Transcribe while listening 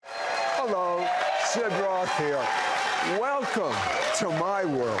Hello, Sid Roth here. Welcome to my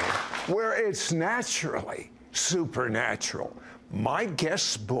world, where it's naturally supernatural. My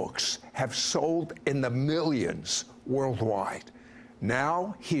guest's books have sold in the millions worldwide.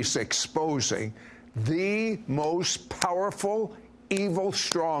 Now he's exposing the most powerful evil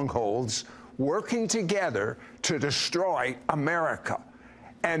strongholds working together to destroy America.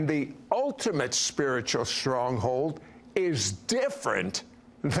 And the ultimate spiritual stronghold is different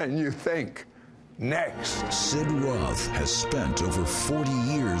than you think. Next. Sid Roth has spent over 40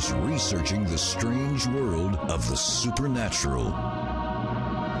 years researching the strange world of the supernatural.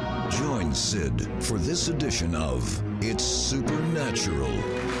 Join Sid for this edition of It's Supernatural.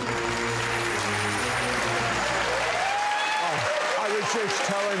 I was just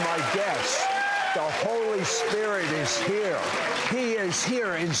telling my guests, the Holy Spirit is here. He is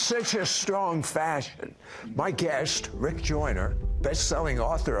here in such a strong fashion. My guest, Rick Joyner, best-selling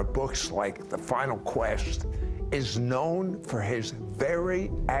author of books like The Final Quest, is known for his very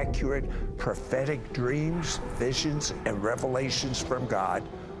accurate prophetic dreams, visions, and revelations from God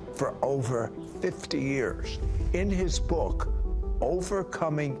for over 50 years. In his book,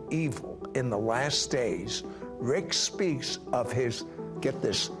 Overcoming Evil in the Last Days, Rick speaks of his, get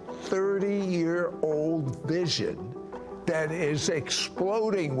this, 30-year-old vision that is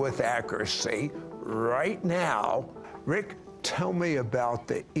exploding with accuracy right now. Rick, tell me about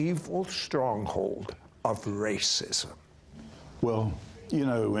the evil stronghold of racism. Well, you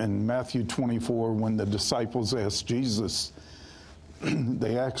know, in Matthew 24, when the disciples asked Jesus,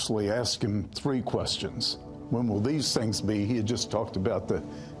 they actually asked him three questions. When will these things be? He had just talked about the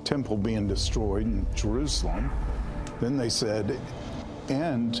temple being destroyed in Jerusalem. Then they said,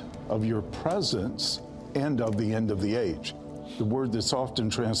 and of your presence and of the end of the age. The word that's often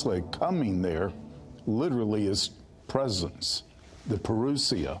translated coming there literally is presence, the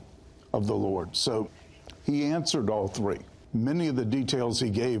parousia of the Lord. So he answered all three. Many of the details he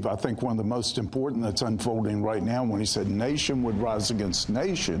gave, I think one of the most important that's unfolding right now, when he said nation would rise against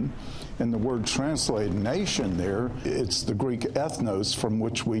nation, and the word translated nation there, it's the Greek ethnos from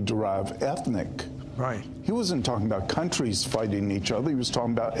which we derive ethnic. Right. He wasn't talking about countries fighting each other. He was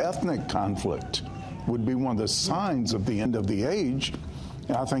talking about ethnic conflict would be one of the signs of the end of the age.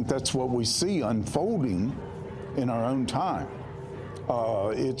 And I think that's what we see unfolding in our own time.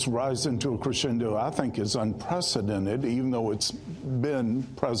 Its rise into a crescendo, I think, is unprecedented, even though it's been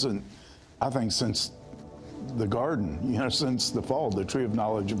present, I think, since the garden, since the fall, the tree of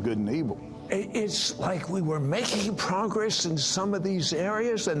knowledge of good and evil. It's like we were making progress in some of these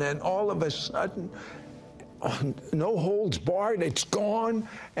areas, and then all of a sudden, no holds barred, it's gone,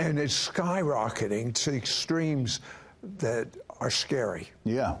 and it's skyrocketing to extremes that are scary.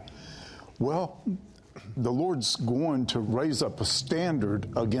 Yeah. Well, the Lord's going to raise up a standard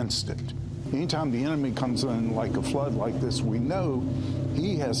against it. Anytime the enemy comes in like a flood like this, we know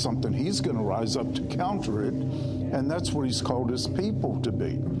he has something he's going to rise up to counter it, and that's what he's called his people to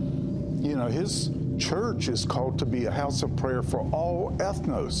be. His church is called to be a house of prayer for all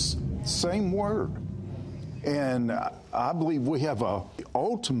ethnos, same word. And I believe we have an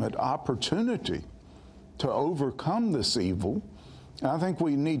ultimate opportunity to overcome this evil. And I think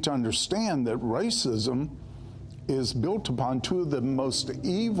we need to understand that racism is built upon two of the most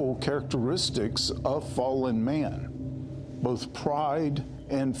evil characteristics of fallen man, both pride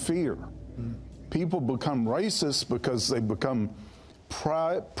and fear. People become racist because they become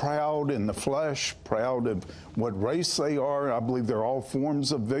proud in the flesh, proud of what race they are. I believe they're all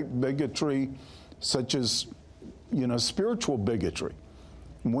forms of bigotry, such as, spiritual bigotry.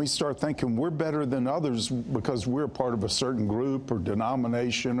 When we start thinking we're better than others because we're part of a certain group or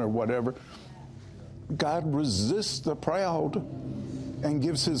denomination or whatever, God resists the proud and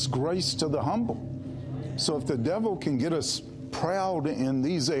gives his grace to the humble. So if the devil can get us proud in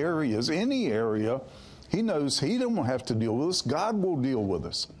these areas, any area, he knows he don't have to deal with us. God will deal with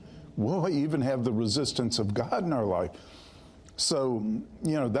us. We'll even have the resistance of God in our life. So,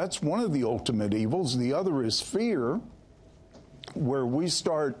 that's one of the ultimate evils. The other is fear, where we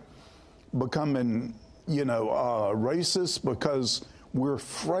start becoming, racist because we're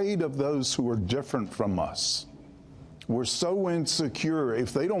afraid of those who are different from us. We're so insecure.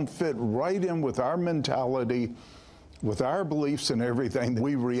 If they don't fit right in with our mentality, with our beliefs and everything,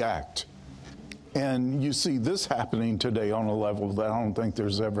 we react. And you see this happening today on a level that I don't think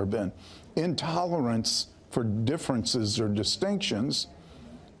there's ever been. Intolerance for differences or distinctions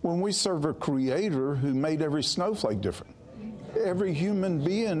when we serve a creator who made every snowflake different. Every human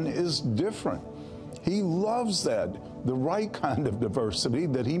being is different. He loves that, the right kind of diversity,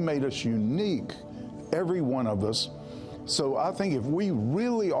 that he made us unique, every one of us. So I think if we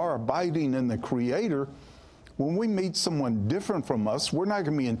really are abiding in the Creator, when we meet someone different from us, we're not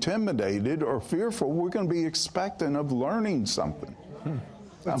going to be intimidated or fearful. We're going to be expectant of learning something.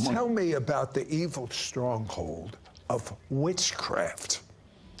 Tell me about the evil stronghold of witchcraft.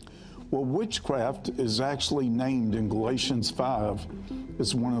 Well, witchcraft is actually named in Galatians 5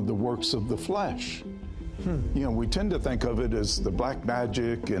 as one of the works of the flesh. You know, we tend to think of it as the black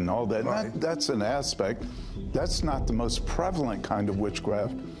magic and all that. Right. That's an aspect. That's not the most prevalent kind of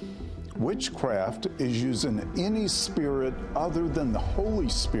witchcraft. Witchcraft is using any spirit other than the Holy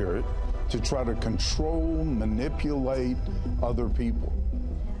Spirit to try to control, manipulate other people.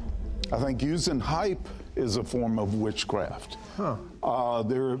 I think using hype is a form of witchcraft. There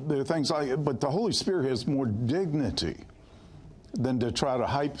are things like it, but the Holy Spirit has more dignity than to try to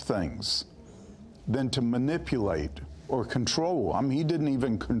hype things, than to manipulate or control. I mean, he didn't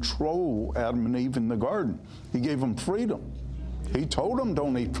even control Adam and Eve in the garden. He gave them freedom. He told them,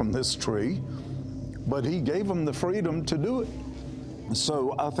 don't eat from this tree, but he gave them the freedom to do it.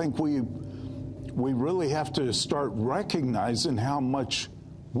 So I think we really have to start recognizing how much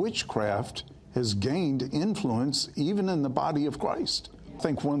witchcraft has gained influence even in the body of Christ. I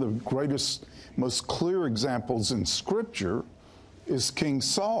think one of the greatest, most clear examples in Scripture is King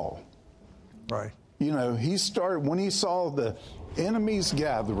Saul. Right. You know, when he saw the enemies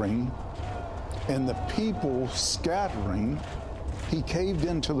gathering and the people scattering, he caved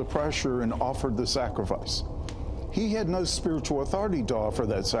into the pressure and offered the sacrifice. He had no spiritual authority to offer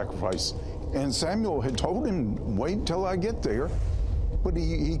that sacrifice. And Samuel had told him, wait till I get there. But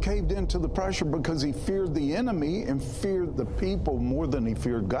he caved into the pressure because he feared the enemy and feared the people more than he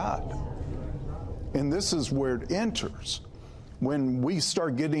feared God. And this is where it enters. When we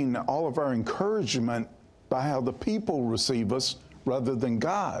start getting all of our encouragement by how the people receive us rather than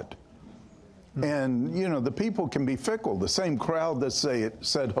God. And, you know, the people can be fickle. The same crowd that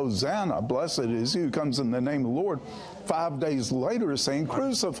said, Hosanna, blessed is he who comes in the name of the Lord, 5 days later is saying,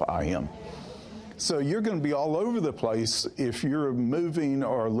 crucify him. So you're going to be all over the place if you're moving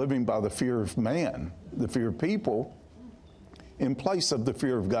or living by the fear of man, the fear of people, in place of the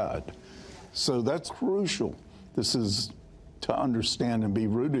fear of God. So that's crucial. This is to understand and be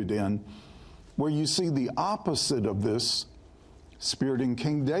rooted in, where you see the opposite of this spirit in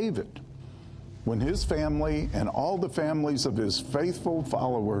King David. When his family and all the families of his faithful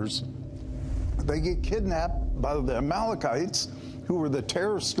followers, they get kidnapped by the Amalekites, who were the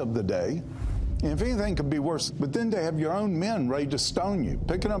terrorists of the day. And if anything could be worse, but then to have your own men ready to stone you,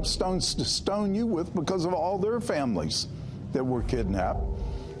 picking up stones to stone you with because of all their families that were kidnapped.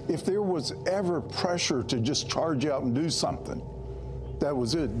 If there was ever pressure to just charge out and do something, that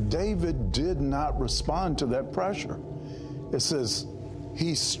was it. David did not respond to that pressure. It says,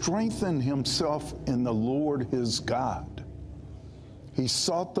 he strengthened himself in the Lord his God. He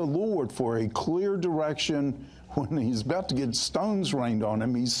sought the Lord for a clear direction. When he's about to get stones rained on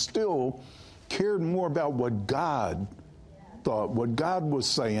him, he still cared more about what God thought, what God was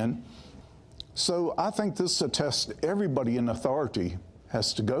saying. So I think this is a test everybody in authority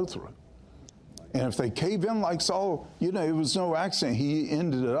has to go through. And if they cave in like Saul, you know, it was no accident. He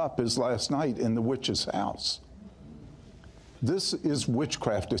ended up his last night in the witch's house. This is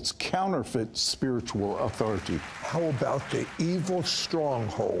witchcraft. It's counterfeit spiritual authority. How about the evil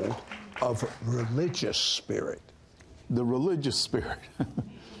stronghold of religious spirit? The religious spirit.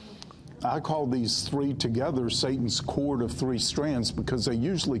 I call these three together Satan's cord of three strands because they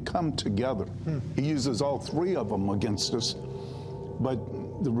usually come together. He uses all three of them against us.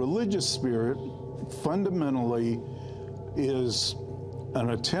 But the religious spirit fundamentally is an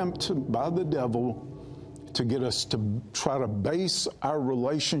attempt by the devil to get us to try to base our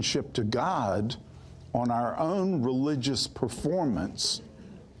relationship to God on our own religious performance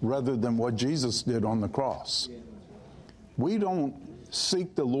rather than what Jesus did on the cross. We don't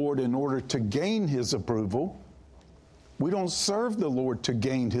seek the Lord in order to gain his approval. We don't serve the Lord to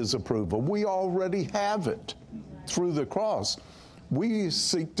gain his approval. We already have it through the cross. We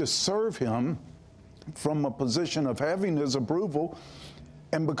seek to serve him from a position of having his approval,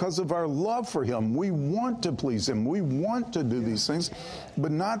 and because of our love for him, we want to please him. We want to do these things, but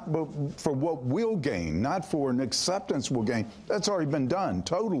not for what we'll gain, not for an acceptance we'll gain. That's already been done,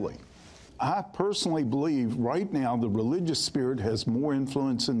 totally. I personally believe right now the religious spirit has more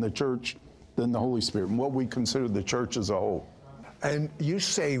influence in the church than the Holy Spirit, and what we consider the church as a whole. And you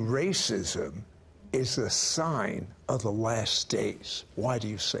say racism is a sign of the last days. Why do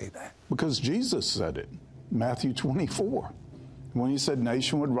you say that? Because Jesus said it, Matthew 24. When he said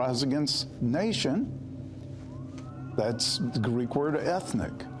nation would rise against nation, that's the Greek word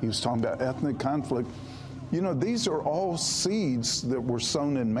ethnic. He was talking about ethnic conflict. You know, these are all seeds that were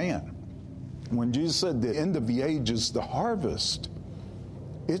sown in man. When Jesus said the end of the age is the harvest,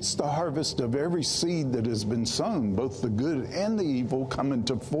 it's the harvest of every seed that has been sown, both the good and the evil come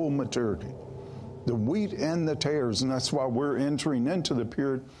into full maturity. The wheat and the tares, and that's why we're entering into the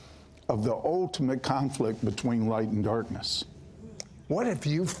period of the ultimate conflict between light and darkness. What have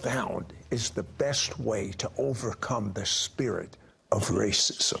you found is the best way to overcome the spirit of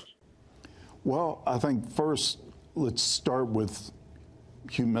racism? Well, I think first, let's start with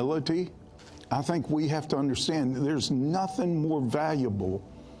humility. I think we have to understand there's nothing more valuable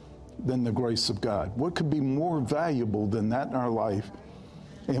than the grace of God. What could be more valuable than that in our life?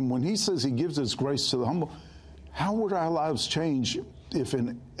 And when he says he gives his grace to the humble, how would our lives change if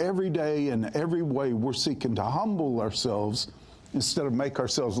in every day and every way we're seeking to humble ourselves instead of make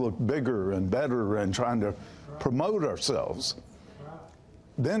ourselves look bigger and better and trying to promote ourselves?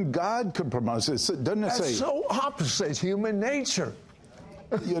 Then God could promote us. Doesn't it say? That's so opposite human nature.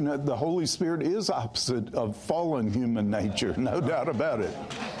 You know, the Holy Spirit is opposite of fallen human nature, no doubt about it.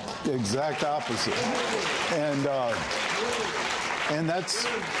 The exact opposite. And that's,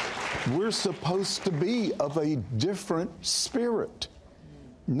 we're supposed to be of a different spirit,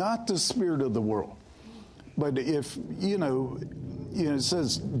 not the spirit of the world. But if, it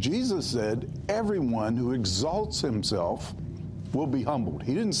says, Jesus said, everyone who exalts himself will be humbled.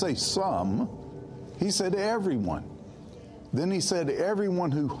 He didn't say some, he said everyone. Then he said,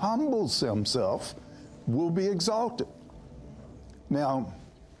 everyone who humbles himself will be exalted. Now,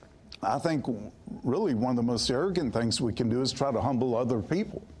 I think really one of the most arrogant things we can do is try to humble other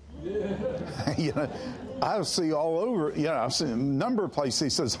people. Yeah. I see all over, I've seen a number of places he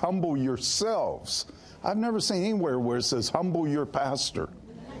says, humble yourselves. I've never seen anywhere where it says, humble your pastor,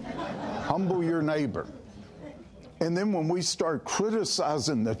 humble your neighbor. And then when we start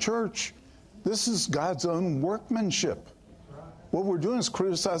criticizing the church, this is God's own workmanship. What we're doing is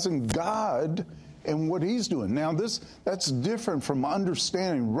criticizing God and what he's doing. Now, that's different from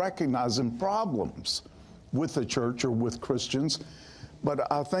understanding, recognizing problems with the church or with Christians.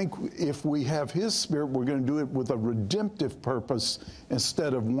 But I think if we have his spirit, we're going to do it with a redemptive purpose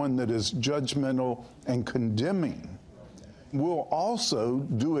instead of one that is judgmental and condemning. We'll also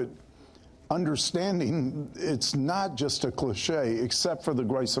do it understanding it's not just a cliche, except for the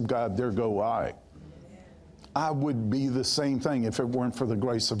grace of God, there go I. I would be the same thing if it weren't for the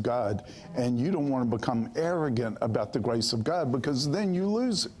grace of God. And you don't want to become arrogant about the grace of God, because then you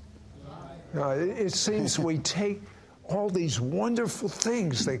lose it. It seems we take all these wonderful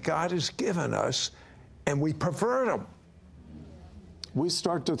things that God has given us and we pervert them. We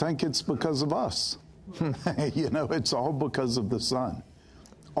start to think it's because of us. It's all because of the Son.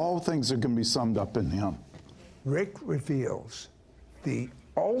 All things are going to be summed up in him. Rick reveals the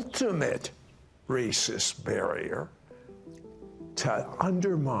ultimate racist barrier to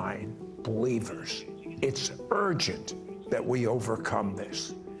undermine believers. It's urgent that we overcome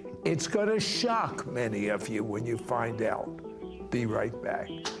this. It's going to shock many of you when you find out. Be right back.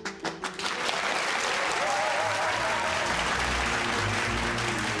 We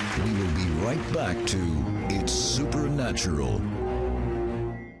will be right back to It's Supernatural.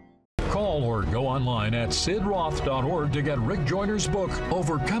 Call or go online at sidroth.org to get Rick Joyner's book,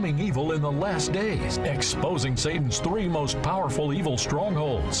 Overcoming Evil in the Last Days, exposing Satan's 3 most powerful evil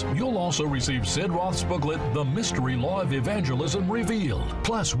strongholds. You'll also receive Sid Roth's booklet, The Mystery Law of Evangelism Revealed.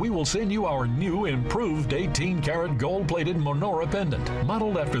 Plus, we will send you our new improved 18-karat gold-plated menorah pendant,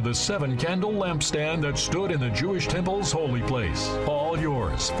 modeled after the 7-candle lampstand that stood in the Jewish temple's holy place. All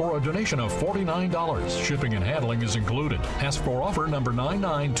yours for a donation of $49. Shipping and handling is included. Ask for offer number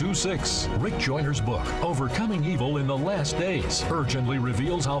 9926. Rick Joyner's book, Overcoming Evil in the Last Days, urgently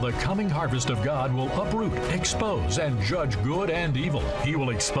reveals how the coming harvest of God will uproot, expose, and judge good and evil. He will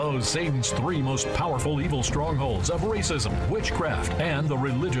expose Satan's 3 most powerful evil strongholds of racism, witchcraft, and the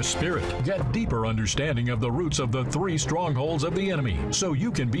religious spirit. Get deeper understanding of the roots of the 3 strongholds of the enemy, so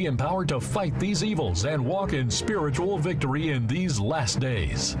you can be empowered to fight these evils and walk in spiritual victory in these last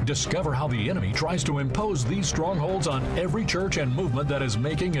days. Discover how the enemy tries to impose these strongholds on every church and movement that is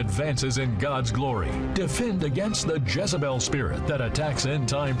making advances in God's glory. Defend against the Jezebel spirit that attacks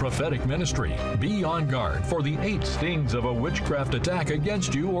end-time prophetic ministry. Be on guard for the 8 stings of a witchcraft attack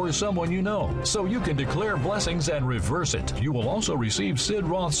against you or someone you know, so you can declare blessings and reverse it. You will also receive Sid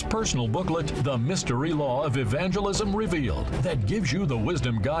Roth's personal booklet, The Mystery Law of Evangelism Revealed, that gives you the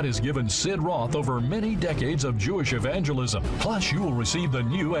wisdom God has given Sid Roth over many decades of Jewish evangelism. Plus, you will you'll receive the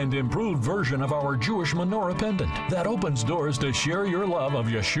new and improved version of our Jewish menorah pendant that opens doors to share your love of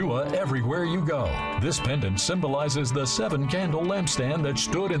Yeshua everywhere you go. This pendant symbolizes the 7-candle lampstand that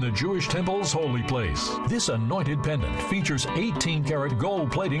stood in the Jewish temple's holy place. This anointed pendant features 18-karat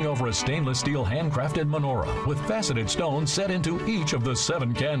gold plating over a stainless steel handcrafted menorah with faceted stones set into each of the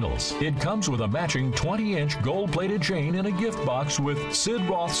 7 candles. It comes with a matching 20-inch gold-plated chain in a gift box with Sid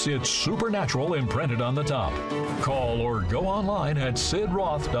Roth's It's Supernatural imprinted on the top. Call or go online at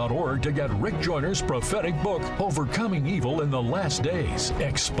sidroth.org to get Rick Joyner's prophetic book, Overcoming Evil in the Last Days,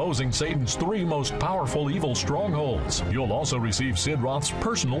 exposing Satan's 3 most powerful evil strongholds. You'll also receive Sid Roth's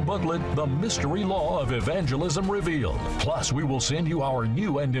personal booklet, The Mystery Law of Evangelism Revealed. Plus, we will send you our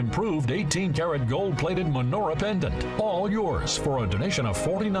new and improved 18-karat gold-plated menorah pendant. All yours for a donation of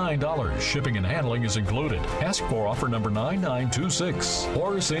 $49. Shipping and handling is included. Ask for offer number 9926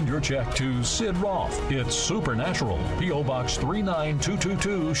 or send your check to Sid Roth. It's Supernatural. P.O. Box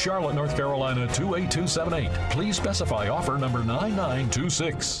 39222, Charlotte, North Carolina 28278. Please specify offer number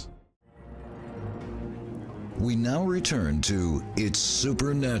 9926. We now return to It's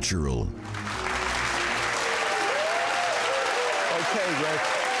Supernatural. Okay, Rick,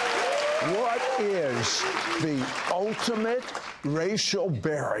 what is the ultimate racial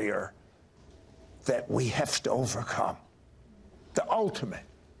barrier that we have to overcome? The ultimate.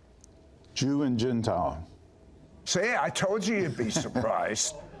 Jew and Gentile. See, I told you you'd be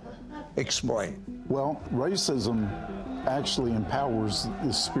surprised. Explain. Well, racism actually empowers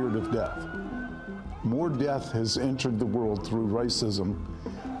the spirit of death. More death has entered the world through racism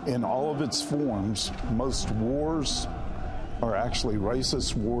in all of its forms. Most wars are actually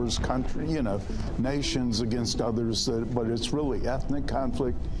racist wars, nations against others, but it's really ethnic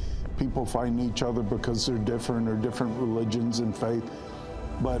conflict. People fighting each other because they're different or different religions and faith.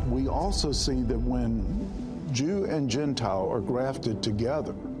 But we also see that when Jew and Gentile are grafted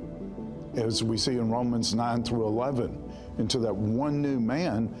together, as we see in Romans 9 through 11, into that one new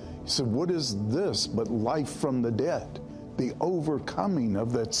man, he said, what is this but life from the dead? The overcoming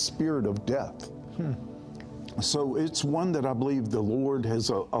of that spirit of death. So it's one that I believe the Lord has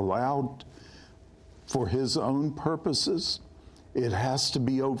allowed for his own purposes. It has to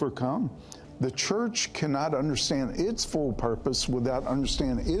be overcome. The church cannot understand its full purpose without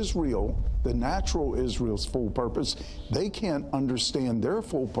understanding Israel, the natural Israel's full purpose. They can't understand their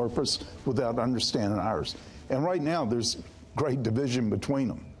full purpose without understanding ours. And right now, there's great division between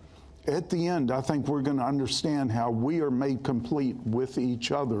them. At the end, I think we're going to understand how we are made complete with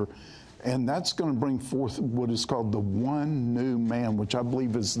each other. And that's going to bring forth what is called the one new man, which I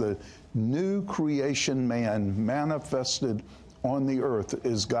believe is the new creation man manifested on the earth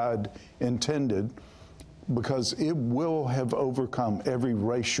as God intended, because it will have overcome every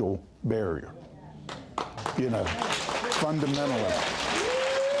racial barrier, fundamentally.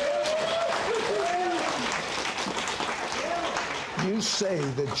 You say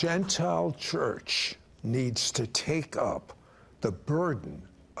the Gentile church needs to take up the burden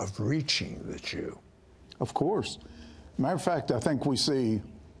of reaching the Jew. Of course. Matter of fact, I think we see,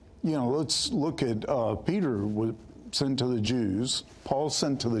 let's look at Peter was sent to the Jews, Paul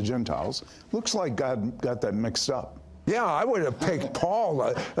sent to the Gentiles. Looks like God got that mixed up. Yeah, I would have picked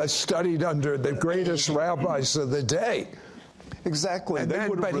Paul, studied under the greatest rabbis of the day. Exactly.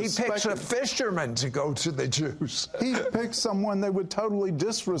 But he picks a fisherman to go to the Jews. He picks someone they would totally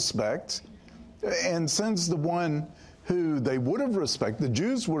disrespect and sends the one who they would have respected, the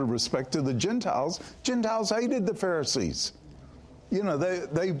Jews would have respected, the Gentiles. Gentiles hated the Pharisees.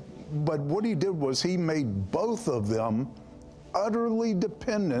 But what he did was he made both of them utterly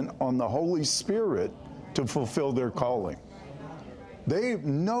dependent on the Holy Spirit to fulfill their calling.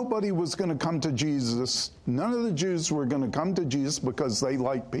 Nobody was going to come to Jesus. None of the Jews were going to come to Jesus because they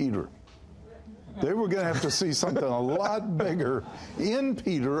liked Peter. They were going to have to see something a lot bigger in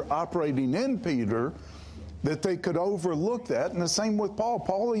Peter, operating in Peter, that they could overlook that. And the same with Paul.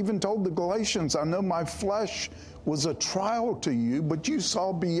 Paul even told the Galatians, I know my flesh was a trial to you, but you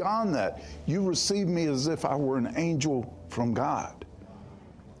saw beyond that. You received me as if I were an angel from God.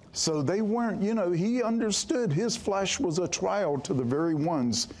 So they weren't, he understood his flesh was a trial to the very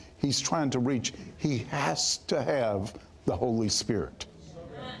ones he's trying to reach. He has to have the Holy Spirit,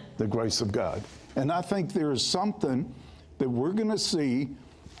 the grace of God. And I think there is something that we're going to see.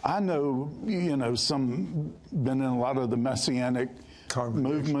 I know, some been in a lot of the Messianic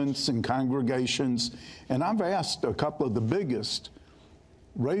movements and congregations, and I've asked a couple of the biggest,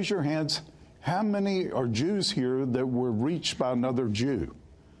 raise your hands, how many are Jews here that were reached by another Jew?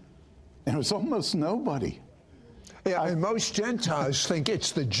 And it was almost nobody. Yeah, and most Gentiles think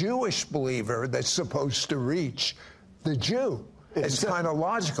it's the Jewish believer that's supposed to reach the Jew. It's kind of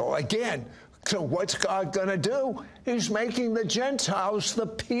logical. Again, so what's God going to do? He's making the Gentiles the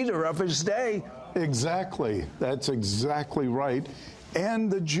Peter of his day. Exactly. That's exactly right.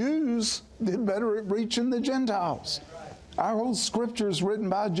 And the Jews did better at reaching the Gentiles. Our whole scripture is written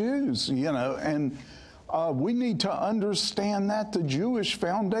by Jews, and we need to understand that the Jewish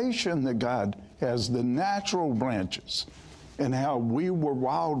foundation that God has, the natural branches, and how we were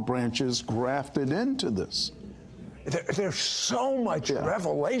wild branches grafted into this. There's so much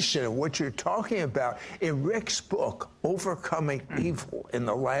revelation in what you're talking about. In Rick's book, Overcoming Evil in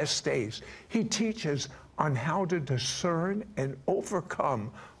the Last Days, he teaches on how to discern and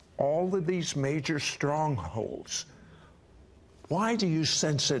overcome all of these major strongholds. Why do you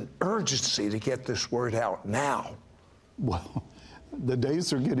sense an urgency to get this word out now? Well, the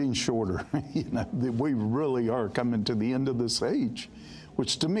days are getting shorter. We really are coming to the end of this age,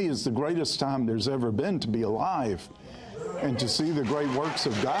 which to me is the greatest time there's ever been to be alive and to see the great works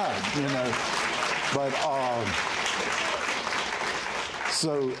of God, But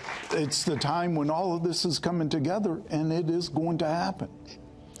so it's the time when all of this is coming together, and it is going to happen.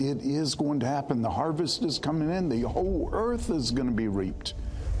 It is going to happen. The harvest is coming in. The whole earth is going to be reaped,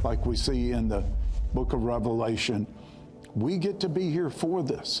 like we see in the book of Revelation. We get to be here for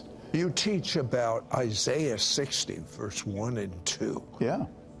this. You teach about Isaiah 60, verse 1 and 2. Yeah.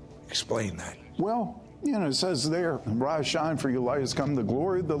 Explain that. Well, it says there, "Rise, shine, for your light has come. The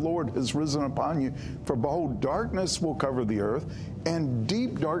glory of the Lord has risen upon you. For behold, darkness will cover the earth, and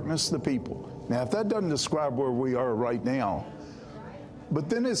deep darkness the people." Now, if that doesn't describe where we are right now, but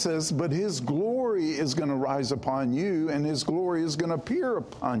then it says, "But his glory is going to rise upon you, and his glory is going to appear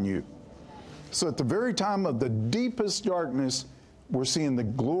upon you." So at the very time of the deepest darkness, we're seeing the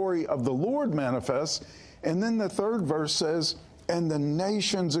glory of the Lord manifest. And then the third verse says, "And the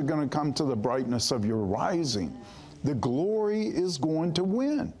nations are going to come to the brightness of your rising." The glory is going to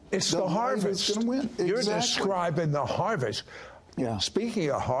win. It's the harvest. Is going to win. You're Exactly. describing the harvest. Yeah. Speaking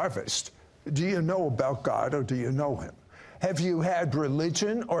of harvest, do you know about God or do you know him? Have you had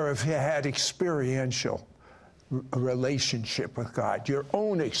religion or have you had experiential relationship with God? Your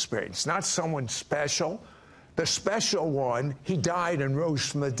own experience, not someone special. The special one, he died and rose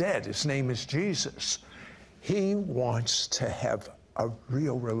from the dead. His name is Jesus. He wants to have a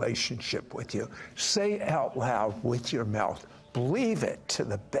real relationship with you. Say out loud with your mouth. Believe it to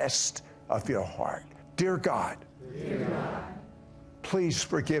the best of your heart. Dear God, please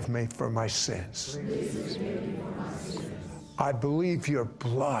forgive me for my sins. I believe your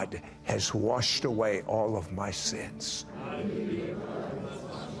blood has washed away all of my sins.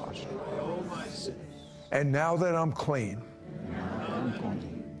 And now that I'm clean,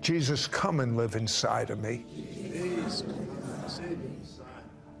 Jesus, come and live inside of me.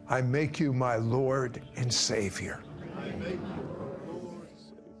 I make you my Lord and Savior.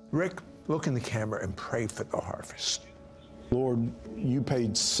 Rick, look in the camera and pray for the harvest. Lord, you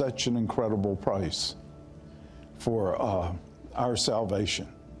paid such an incredible price for our salvation.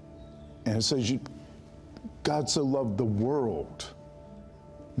 And it says, God so loved the world,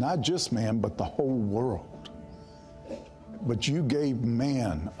 not just man, but the whole world. But you gave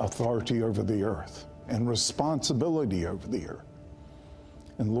man authority over the earth and responsibility over the earth.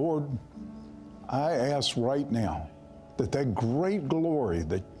 And Lord, I ask right now that that great glory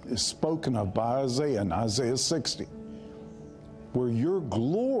that is spoken of by Isaiah in Isaiah 60, where your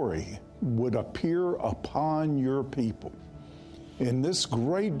glory would appear upon your people. In this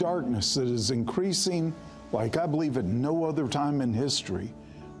great darkness that is increasing like I believe at no other time in history,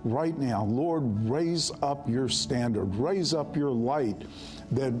 right now, Lord, raise up your standard, raise up your light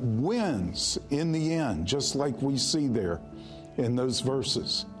that wins in the end, just like we see there in those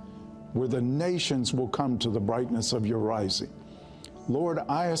verses, where the nations will come to the brightness of your rising. Lord,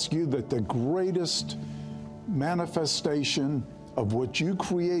 I ask you that the greatest manifestation of what you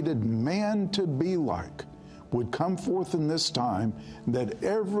created man to be like would come forth in this time, that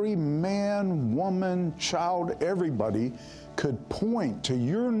every man, woman, child, everybody could point to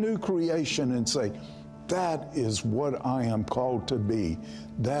your new creation and say, that is what I am called to be.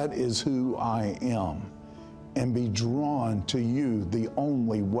 That is who I am. And be drawn to you, the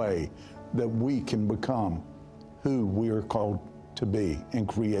only way that we can become who we are called to be and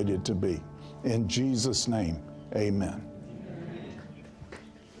created to be. In Jesus' name, amen.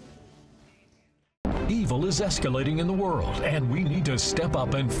 Evil is escalating in the world, and we need to step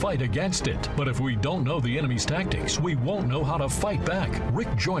up and fight against it. But if we don't know the enemy's tactics, we won't know how to fight back.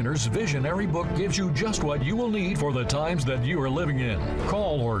 Rick Joyner's visionary book gives you just what you will need for the times that you are living in.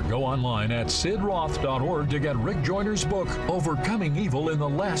 Call or go online at sidroth.org to get Rick Joyner's book, Overcoming Evil in the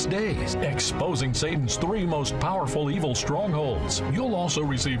Last Days, exposing Satan's 3 most powerful evil strongholds. You'll also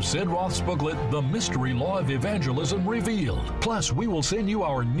receive Sid Roth's booklet, The Mystery Law of Evangelism Revealed. Plus, we will send you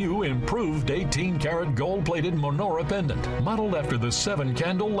our new improved 18-karat gold-plated menorah pendant, modeled after the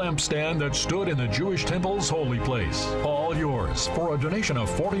 7-candle lampstand that stood in the Jewish temple's holy place. All yours for a donation of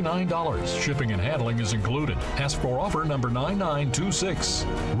 $49. Shipping and handling is included. Ask for offer number 9926.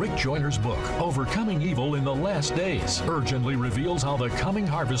 Rick Joyner's book, Overcoming Evil in the Last Days, urgently reveals how the coming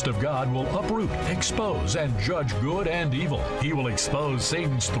harvest of God will uproot, expose, and judge good and evil. He will expose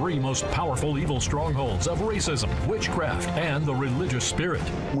Satan's 3 most powerful evil strongholds of racism, witchcraft, and the religious spirit.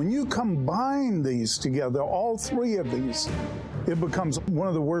 When you combine these together, all 3 of these, it becomes one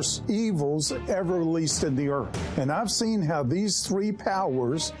of the worst evils ever released in the earth. And I've seen how these 3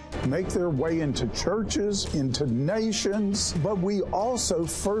 powers make their way into churches, into nations, but we also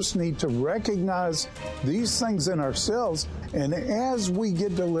first need to recognize these things in ourselves, and as we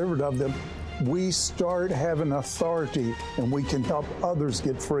get delivered of them, we start having authority, and we can help others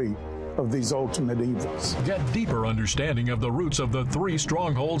get free of these ultimate evils. Get deeper understanding of the roots of the 3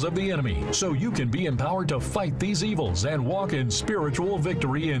 strongholds of the enemy, so you can be empowered to fight these evils and walk in spiritual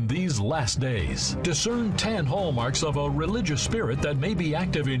victory in these last days. Discern 10 hallmarks of a religious spirit that may be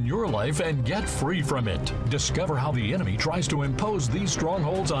active in your life and get free from it. Discover how the enemy tries to impose these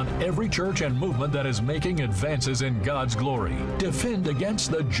strongholds on every church and movement that is making advances in God's glory. Defend against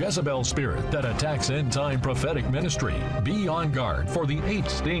the Jezebel spirit that attacks end-time prophetic ministry. Be on guard for the 8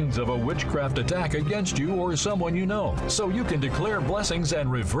 stings of a witchcraft attack against you or someone you know, so you can declare blessings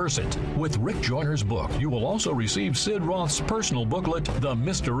and reverse it. With Rick Joyner's book, you will also receive Sid Roth's personal booklet, The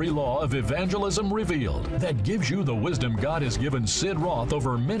Mystery Law of Evangelism Revealed, that gives you the wisdom God has given Sid Roth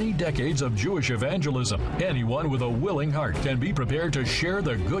over many decades of Jewish evangelism. Anyone with a willing heart can be prepared to share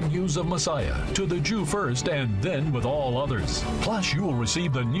the good news of Messiah to the Jew first and then with all others. Plus, you will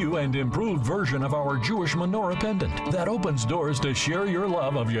receive the new and improved version of our Jewish menorah pendant that opens doors to share your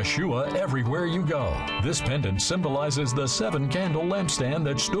love of Yeshua everywhere you go. This pendant symbolizes the 7-candle lampstand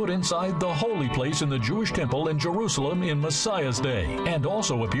that stood inside the holy place in the Jewish temple in Jerusalem in Messiah's day, and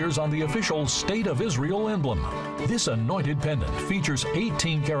also appears on the official State of Israel emblem. This anointed pendant features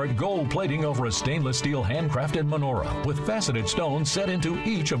 18-karat gold plating over a stainless steel handcrafted menorah with faceted stones set into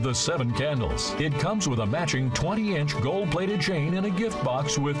each of the 7 candles. It comes with a matching 20-inch gold-plated chain in a gift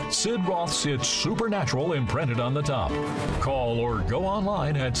box with Sid Roth's It's Supernatural imprinted on the top. Call or go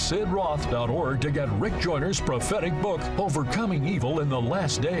online at sidroth.org to get Rick Joyner's prophetic book, Overcoming Evil in the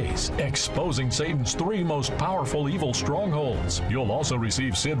Last Days, exposing Satan's 3 most powerful evil strongholds. You'll also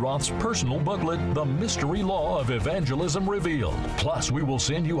receive Sid Roth's personal booklet, The Mystery Law of Evangelism Revealed. Plus, we will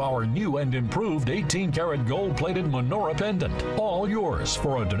send you our new and improved 18-karat gold-plated menorah pendant. All yours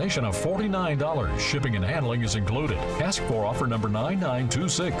for a donation of $49. Shipping and handling is included. Ask for offer number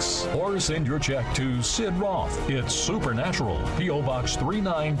 9926 or send your check to Sid Roth. It's Supernatural, P.O. Box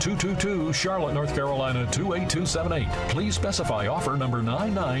 39222, Charlotte, North Carolina 28278. Please specify offer number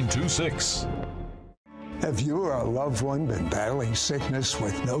 9926. Have you or a loved one been battling sickness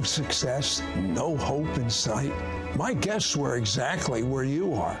with no success, no hope in sight? My guests were exactly where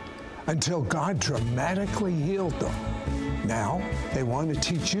you are until God dramatically healed them. Now, they want to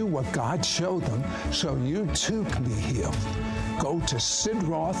teach you what God showed them so you too can be healed. Go to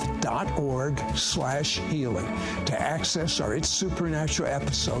sidroth.org/healing to access our It's Supernatural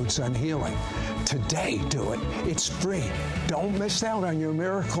episodes on healing. Today, do it. It's free. Don't miss out on your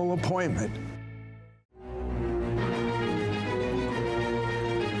miracle appointment.